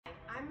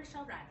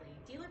Michelle Radley,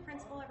 dealer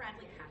principal at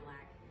Radley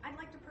Cadillac. I'd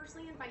like to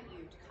personally invite you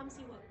to come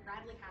see what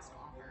Radley has to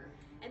offer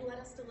and let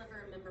us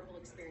deliver a memorable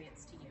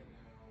experience to you.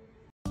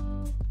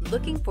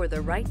 Looking for the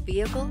right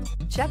vehicle?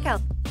 Check out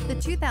the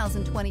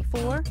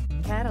 2024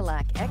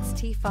 Cadillac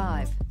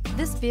XT5.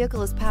 This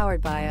vehicle is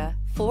powered by a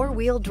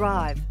four-wheel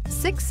drive,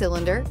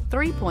 six-cylinder,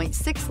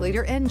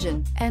 3.6-liter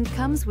engine, and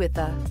comes with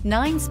a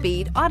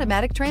 9-speed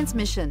automatic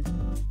transmission.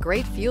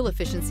 Great fuel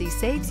efficiency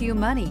saves you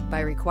money by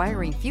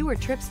requiring fewer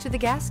trips to the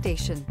gas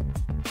station.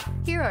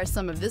 Here are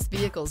some of this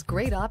vehicle's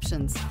great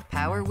options: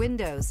 power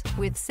windows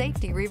with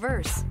safety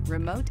reverse,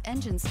 remote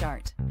engine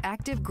start,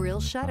 active grille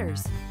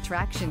shutters,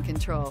 traction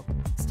control,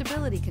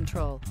 stability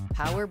control,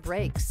 power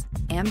brakes,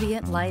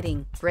 ambient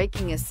lighting,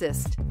 braking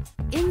assist.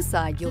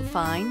 Inside you'll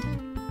find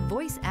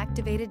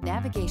voice-activated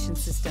navigation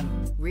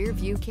system, rear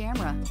view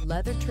camera,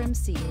 leather trim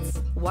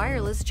seats,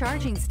 wireless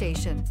charging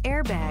station,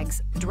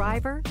 airbags,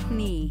 driver,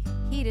 knee,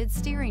 heated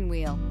steering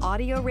wheel,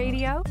 audio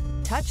radio,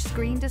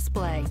 touchscreen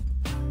display.